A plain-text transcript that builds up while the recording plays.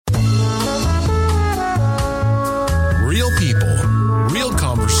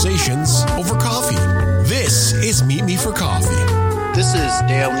conversations over coffee. This is Meet Me for Coffee. This is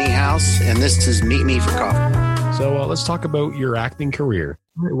Dale Niehaus, and this is Meet Me for Coffee. So let's talk about your acting career.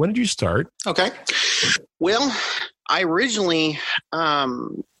 When did you start? Okay. Well, I originally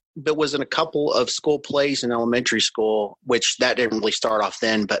was in a couple of school plays in elementary school, which that didn't really start off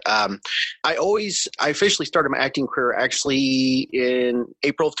then. But I officially started my acting career actually in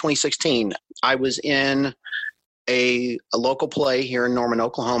April of 2016. I was in a local play here in Norman,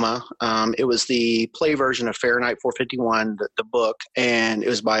 Oklahoma. It was the play version of Fahrenheit 451, the book, and it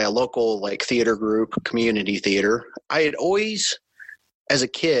was by a local theater group, community theater. I had always, as a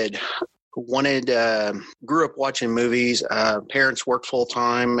kid, grew up watching movies. Parents worked full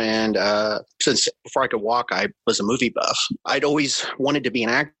time, and since before I could walk, I was a movie buff. I'd always wanted to be an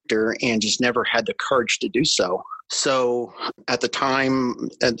actor and just never had the courage to do so. So at the time,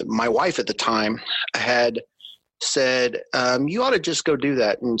 my wife at the time had said, you ought to just go do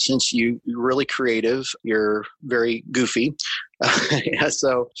that. And since you're really creative, you're very goofy.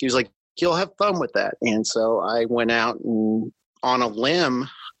 So she was like, you'll have fun with that. And so I went out and on a limb,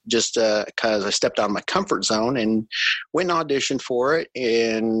 just because I stepped out of my comfort zone and went and auditioned for it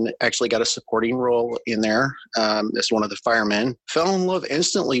and actually got a supporting role in there as one of the firemen. Fell in love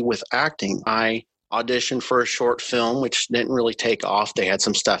instantly with acting. I auditioned for a short film, which didn't really take off. They had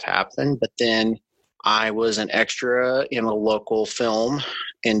some stuff happen, but then I was an extra in a local film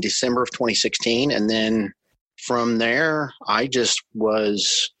in December of 2016. And then from there, I just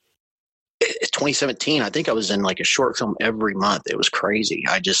was, 2017, I think I was in a short film every month. It was crazy.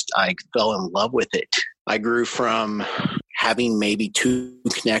 I fell in love with it. I grew from having maybe 2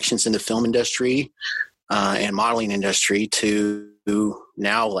 connections in the film industry and modeling industry to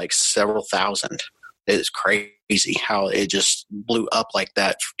now several thousand. It's crazy how it just blew up like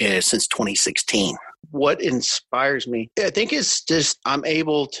that since 2016. What inspires me, I think it's just I'm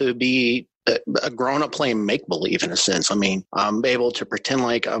able to be a grown-up playing make-believe in a sense. I mean, I'm able to pretend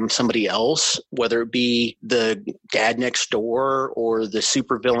like I'm somebody else, whether it be the dad next door or the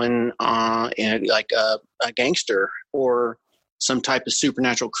supervillain and a gangster or some type of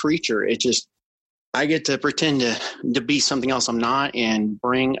supernatural creature. I get to pretend to be something else I'm not and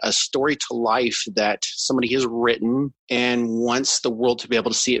bring a story to life that somebody has written and wants the world to be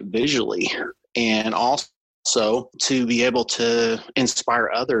able to see it visually. And also to be able to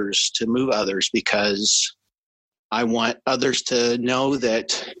inspire others, to move others, because I want others to know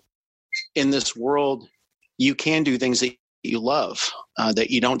that in this world, you can do things that you love,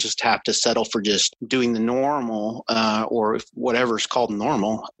 that you don't just have to settle for just doing the normal or whatever's called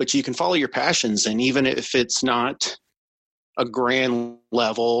normal, but you can follow your passions. And even if it's not a grand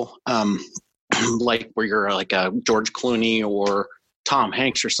level, like where you're like a George Clooney or Tom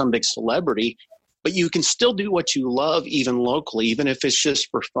Hanks or some big celebrity, but you can still do what you love even locally, even if it's just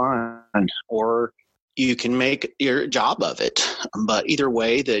for fun, or you can make your job of it. But either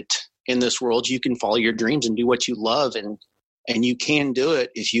way, that in this world, you can follow your dreams and do what you love. And you can do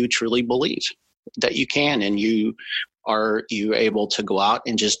it if you truly believe that you can, and you able to go out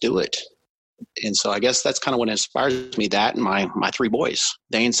and just do it. And so I guess that's kind of what inspires me, that and my 3 boys.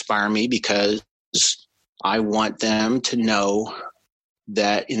 They inspire me because I want them to know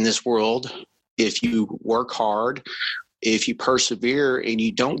that in this world, if you work hard, if you persevere and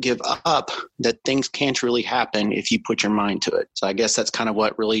you don't give up, that things can't really happen if you put your mind to it. So I guess that's kind of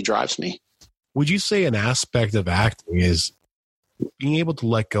what really drives me. Would you say an aspect of acting is being able to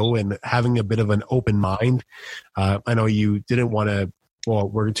let go and having a bit of an open mind? I know you didn't want to,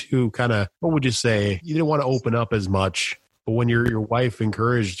 we're too kind of, what would you say? You didn't want to open up as much, but when your wife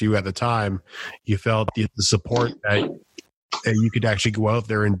encouraged you at the time, you felt the support that you could actually go out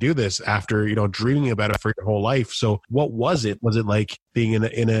there and do this after, dreaming about it for your whole life. So what was it? Was it like being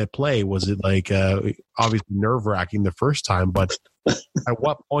in a play? Was it obviously nerve-wracking the first time, but at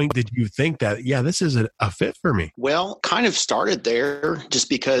what point did you think that, this is a fit for me? Well, kind of started there just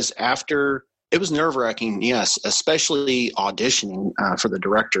because after it was nerve-wracking, yes, especially auditioning for the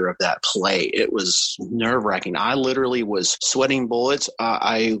director of that play. It was nerve-wracking. I literally was sweating bullets.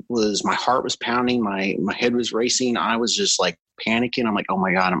 My heart was pounding. My head was racing. I was just panicking. I'm like, oh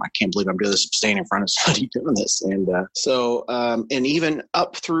my God, I can't believe I'm doing this. I'm standing in front of somebody doing this. And and even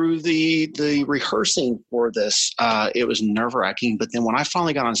up through the rehearsing for this, it was nerve-wracking. But then when I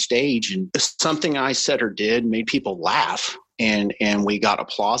finally got on stage and something I said or did made people laugh, and we got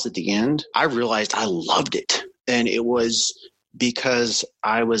applause at the end, I realized I loved it. And it was because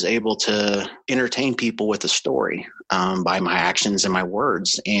I was able to entertain people with a story by my actions and my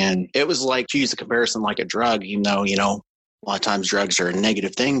words. And it was like, to use the comparison, like a drug, a lot of times drugs are a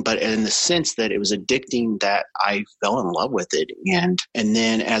negative thing, but in the sense that it was addicting, that I fell in love with it. And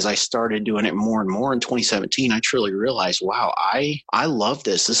then as I started doing it more and more in 2017, I truly realized, wow, I love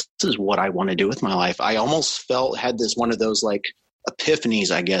this. This is what I want to do with my life. I almost had this one of those like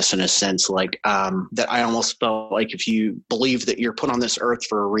epiphanies, I guess, in a sense, like that I almost felt like if you believe that you're put on this earth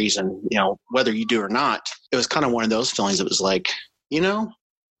for a reason, whether you do or not, it was kind of one of those feelings. It was like,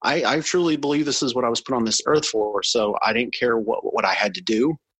 I truly believe this is what I was put on this earth for. So I didn't care what I had to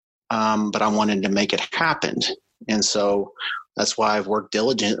do, but I wanted to make it happen. And so that's why I've worked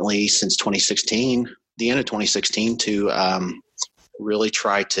diligently since 2016, the end of 2016, to really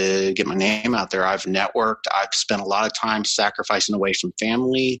try to get my name out there. I've networked. I've spent a lot of time sacrificing away from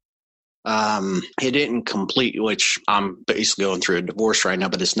family. It didn't complete, which I'm basically going through a divorce right now,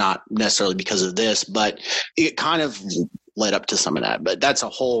 but it's not necessarily because of this, but it kind of led up to some of that. But that's a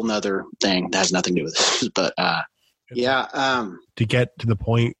whole nother thing that has nothing to do with this. But to get to the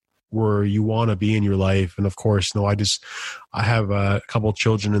point where you want to be in your life. And of course, I have a couple of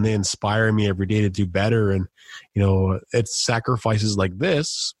children and they inspire me every day to do better. And, it's sacrifices like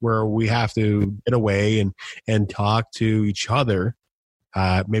this where we have to get away and talk to each other,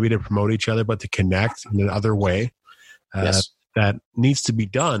 maybe to promote each other, but to connect in another way that needs to be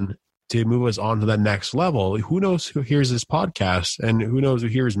done to move us on to that next level. Who knows who hears this podcast and who knows who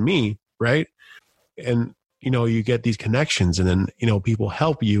hears me, right? And, you get these connections and then, people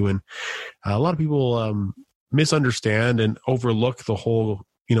help you. And a lot of people misunderstand and overlook the whole,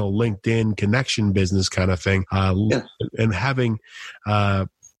 LinkedIn connection business kind of thing. And having a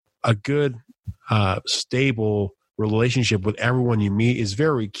good, stable relationship with everyone you meet is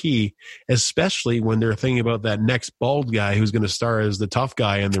very key, especially when they're thinking about that next bald guy who's going to star as the tough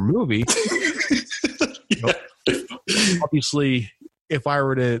guy in their movie. Obviously, if I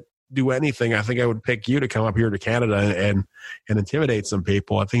were to do anything, I think I would pick you to come up here to Canada and intimidate some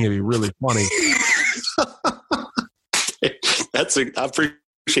people. I think it'd be really funny. I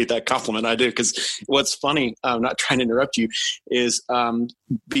appreciate that compliment. I do, because what's funny, I'm not trying to interrupt you, is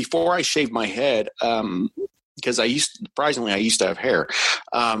before I shaved my head, because I used to have hair.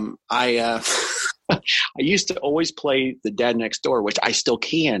 I used to always play the dad next door, which I still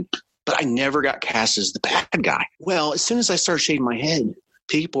can, but I never got cast as the bad guy. Well, as soon as I started shaving my head,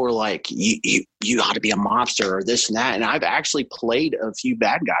 people were like, you ought to be a mobster or this and that. And I've actually played a few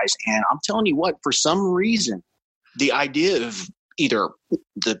bad guys. And I'm telling you what, for some reason, the idea of either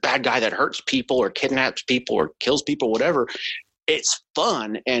the bad guy that hurts people or kidnaps people or kills people, whatever, it's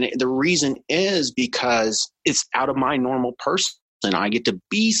fun. And the reason is because it's out of my normal person. I get to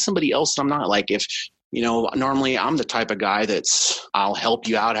be somebody else. I'm not like, if, normally I'm the type of guy I'll help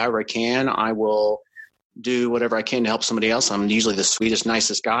you out however I can. I will do whatever I can to help somebody else. I'm usually the sweetest,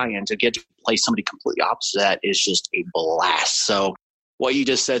 nicest guy. And to get to play somebody completely opposite that is just a blast. So what you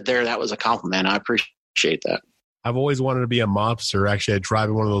just said there, that was a compliment. I appreciate that. I've always wanted to be a mobster. Actually, I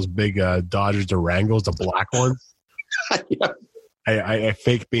drive one of those big Dodge Durangos, the black ones. Yeah. I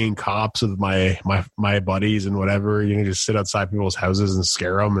fake being cops with my buddies and whatever. Just sit outside people's houses and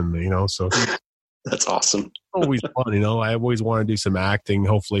scare them, and so that's awesome. Always fun, I always want to do some acting.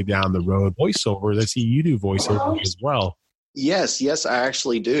 Hopefully down the road, voiceover. I see you do voiceover as well. Yes, I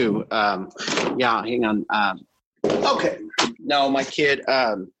actually do. Hang on. Okay. No, my kid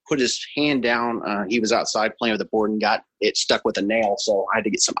put his hand down. He was outside playing with the board and got it stuck with a nail, so I had to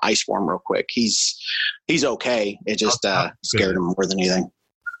get some ice for him real quick. He's okay. It just scared him more than anything.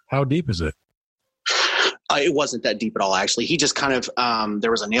 How deep is it? It wasn't that deep at all, actually. He just kind of,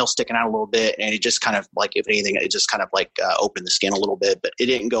 there was a nail sticking out a little bit, and it just kind of like, if anything, it just kind of like opened the skin a little bit, but it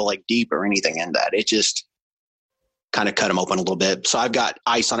didn't go like deep or anything in that. It just kind of cut him open a little bit. So I've got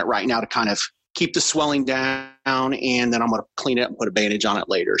ice on it right now to kind of keep the swelling down, and then I'm going to clean it up and put a bandage on it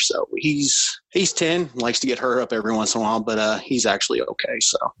later. So he's 10, likes to get hurt up every once in a while, but he's actually okay.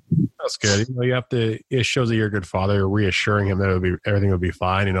 So that's good. You have to. It shows that you're a good father, reassuring him that everything will be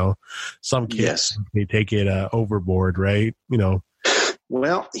fine. Some kids they take it overboard, right?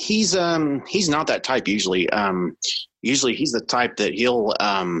 Well, he's not that type usually. Usually he's the type that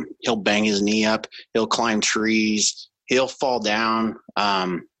he'll bang his knee up, he'll climb trees, he'll fall down.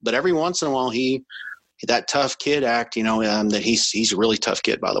 But every once in a while that tough kid act, that he's a really tough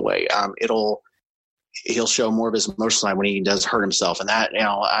kid, by the way. He'll show more of his emotional side when he does hurt himself. And that,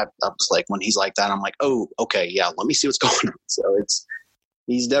 I was like, when he's like that, I'm like, oh, okay. Yeah. Let me see what's going on. So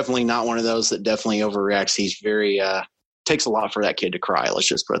he's definitely not one of those that definitely overreacts. He's very, takes a lot for that kid to cry. Let's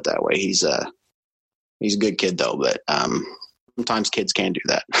just put it that way. He's a good kid though, but, sometimes kids can do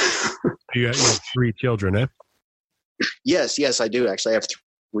that. You have 3 children, eh? Yes, I do. Actually, I have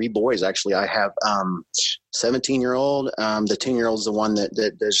three boys. Actually, I have 17-year-old. The 10-year-old is the one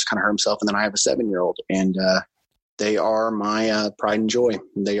that just kind of hurt himself, and then I have a 7-year-old, and they are my pride and joy.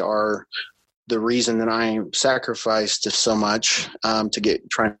 They are the reason that I sacrificed so much trying to get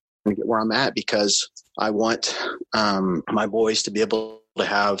where I'm at, because I want my boys to be able to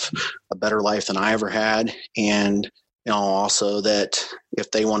have a better life than I ever had, and also that if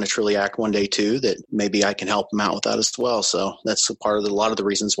they want to truly act one day too, that maybe I can help them out with that as well. So that's a part of a lot of the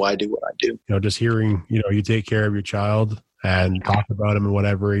reasons why I do what I do. Just hearing, you take care of your child and talk about him and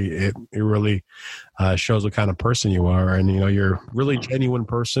whatever, it really shows what kind of person you are. And, you're a really genuine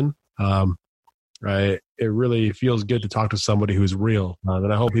person. Right. It really feels good to talk to somebody who's real.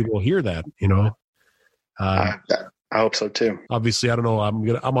 And I hope people hear that, I hope so too. Obviously, I don't know.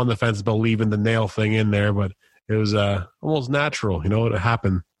 I'm on the fence about leaving the nail thing in there, but it was almost natural. It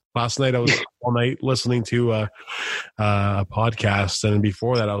happened. Last night I was all night listening to a podcast, and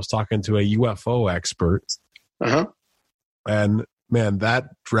before that I was talking to a UFO expert. Uh-huh. And man, that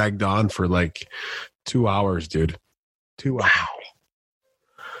dragged on for like 2 hours, dude. 2 hours. Wow.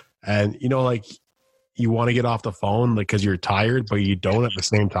 And you want to get off the phone because you're tired, but you don't at the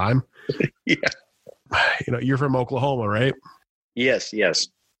same time. Yeah. You're from Oklahoma, right? Yes.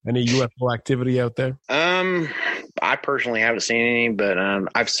 Any UFO activity out there? I personally haven't seen any, but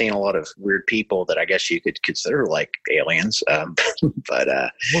I've seen a lot of weird people that I guess you could consider like aliens. But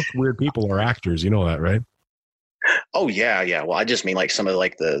most weird people are actors. You know that, right? Oh yeah. Well, I just mean like some of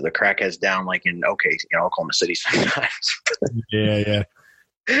like the crackheads down like in Oklahoma City sometimes. Yeah.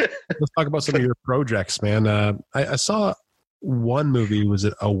 Let's talk about some of your projects, man. I saw one movie. Was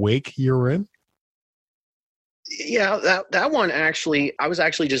it Awake you were in? Yeah, that one actually, I was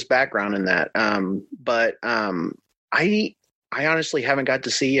actually just background in that. But I honestly haven't got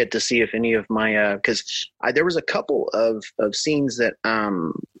to see if any of my because there was a couple of scenes that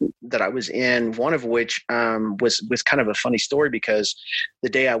I was in. One of which was kind of a funny story, because the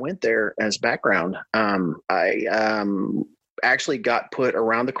day I went there as background, I actually got put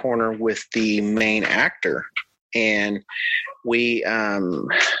around the corner with the main actor, and we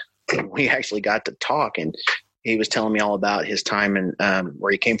actually got to talk, and he was telling me all about his time and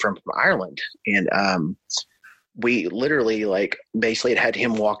where he came from Ireland. And we literally basically had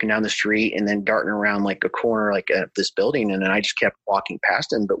him walking down the street and then darting around like a corner, like this building. And then I just kept walking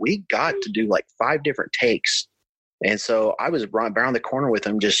past him, but we got to do like 5 different takes. And so I was around the corner with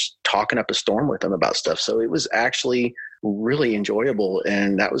him, just talking up a storm with him about stuff. So it was actually really enjoyable.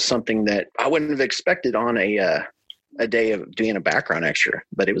 And that was something that I wouldn't have expected on a day of doing a background extra,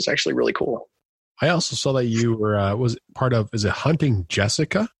 but it was actually really cool. I also saw that you were was part of, is it Hunting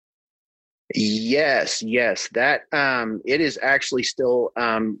Jessica? Yes. That it is actually still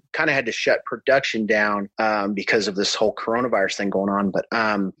kind of had to shut production down because of this whole coronavirus thing going on. But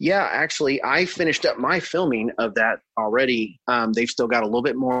yeah, actually, I finished up my filming of that already. They've still got a little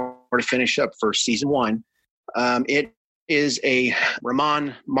bit more to finish up for season 1. It is a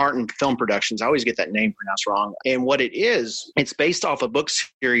Ramon Martin Film Productions. I always get that name pronounced wrong. And what it is, it's based off a book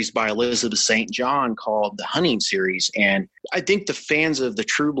series by Elizabeth St. John called The Hunting Series. And I think the fans of the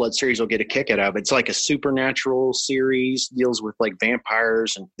True Blood series will get a kick out of it. It's like a supernatural series, deals with like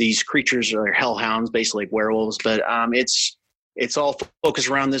vampires, and these creatures are hellhounds, basically like werewolves. But it's all focused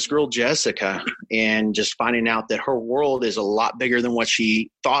around this girl, Jessica, and just finding out that her world is a lot bigger than what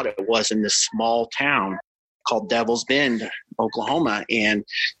she thought it was in this small town called Devil's Bend, Oklahoma. And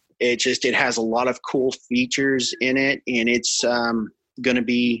it has a lot of cool features in it. And it's going to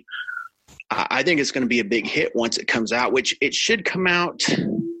be, I think it's going to be a big hit once it comes out, which it should come out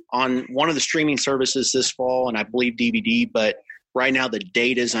on one of the streaming services this fall, and I believe DVD, but right now the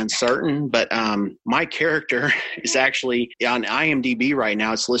date is uncertain. But my character is actually on IMDb right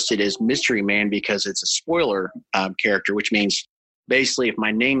now. It's listed as Mystery Man because it's a spoiler character, which means basically if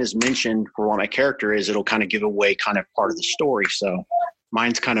my name is mentioned for what my character is, it'll kind of give away kind of part of the story. So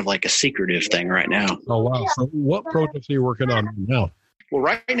mine's kind of like a secretive thing right now. Oh, wow. So what projects are you working on now? Well,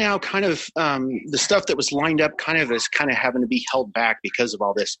 right now, kind of the stuff that was lined up is kind of having to be held back because of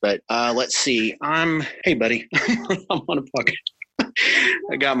all this. But let's see. Hey, buddy, I'm on a pocket.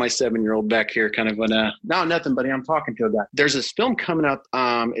 I got my 7-year-old back here kind of no, nothing, buddy. I'm talking to a guy. There's this film coming up.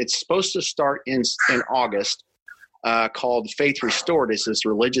 It's supposed to start in August. Called Faith Restored. It's this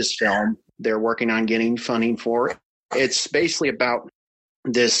religious film they're working on getting funding for. It's basically about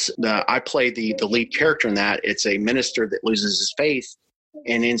this. I play the lead character in that. It's a minister that loses his faith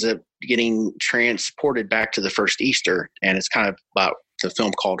and ends up getting transported back to the first Easter. And it's kind of about the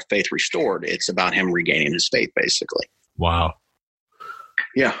film called Faith Restored. It's about him regaining his faith, basically. Wow.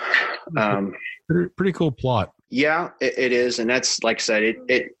 Yeah. Pretty cool plot. Yeah, it is. And that's, like I said,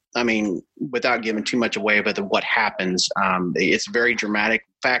 I mean, without giving too much away about what happens, it's very dramatic.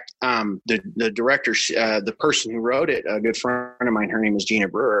 In fact, the director, the person who wrote it, a good friend of mine, her name is Gina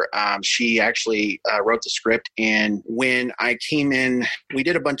Brewer. She actually wrote the script. And when I came in, we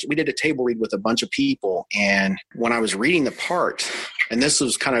did a table read with a bunch of people. And when I was reading the part, and this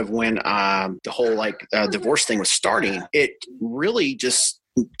was kind of when the whole divorce thing was starting, it really just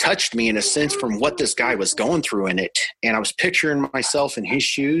touched me in a sense from what this guy was going through in it. And I was picturing myself in his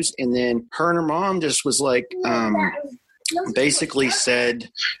shoes. And then her and her mom just was like, basically said,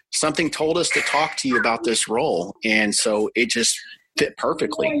 something told us to talk to you about this role. And so it just fit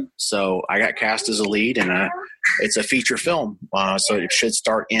perfectly. So I got cast as a lead, and it's a feature film. So it should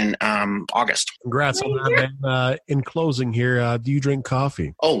start in August. Congrats on that, man. In closing here, do you drink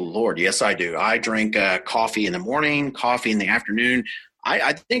coffee? Oh, Lord. Yes, I do. I drink coffee in the morning, coffee in the afternoon.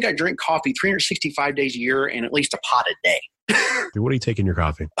 I think I drink coffee 365 days a year and at least a pot a day. What do you take in your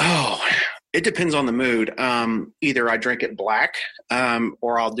coffee? Oh, it depends on the mood. Either I drink it black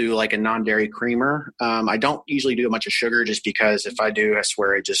or I'll do like a non-dairy creamer. I don't usually do a bunch of sugar just because if I do, I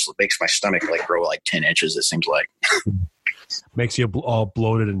swear it just makes my stomach grow 10 inches, it seems like. Makes you all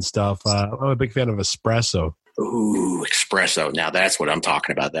bloated and stuff. I'm a big fan of espresso. Ooh, espresso. Now that's what I'm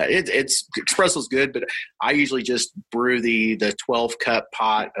talking about. That it's espresso's good, but I usually just brew the 12 cup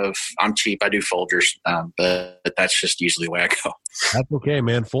pot of. I'm cheap. I do Folgers, but that's just usually the way I go. That's okay,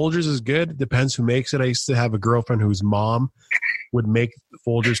 man. Folgers is good. It depends who makes it. I used to have a girlfriend whose mom would make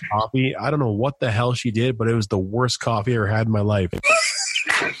Folgers coffee. I don't know what the hell she did, but it was the worst coffee I ever had in my life.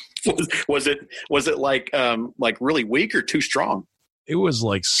 Was it like really weak or too strong? It was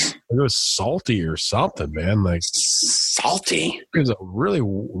salty or something, man. Salty. It was a really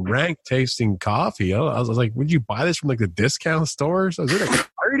rank tasting coffee. I was like, would you buy this from the discount stores? Is there a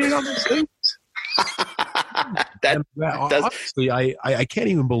expiry date on this thing? Honestly, I can't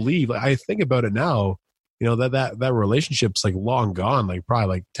even believe. I think about it now. That relationship's long gone,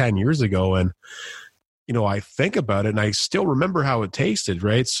 probably 10 years ago, and I think about it and I still remember how it tasted.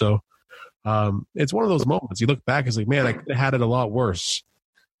 Right, so. It's one of those moments you look back, it's like, man, I could have had it a lot worse.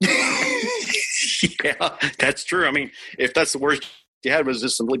 Yeah, that's true. I mean, if that's the worst you had was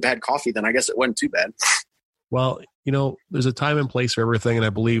just some really bad coffee, then I guess it wasn't too bad. Well, there's a time and place for everything. And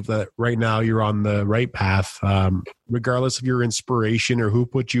I believe that right now you're on the right path, regardless of your inspiration or who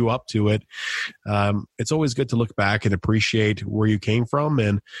put you up to it. It's always good to look back and appreciate where you came from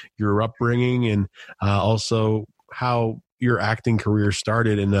and your upbringing, and also how your acting career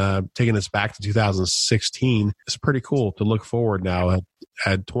started, and taking us back to 2016. It's pretty cool to look forward now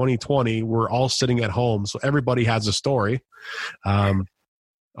at 2020. We're all sitting at home, so everybody has a story.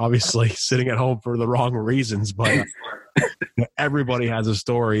 Obviously sitting at home for the wrong reasons, but everybody has a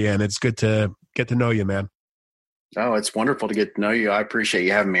story, and it's good to get to know you, man. Oh, it's wonderful to get to know you. I appreciate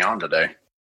you having me on today.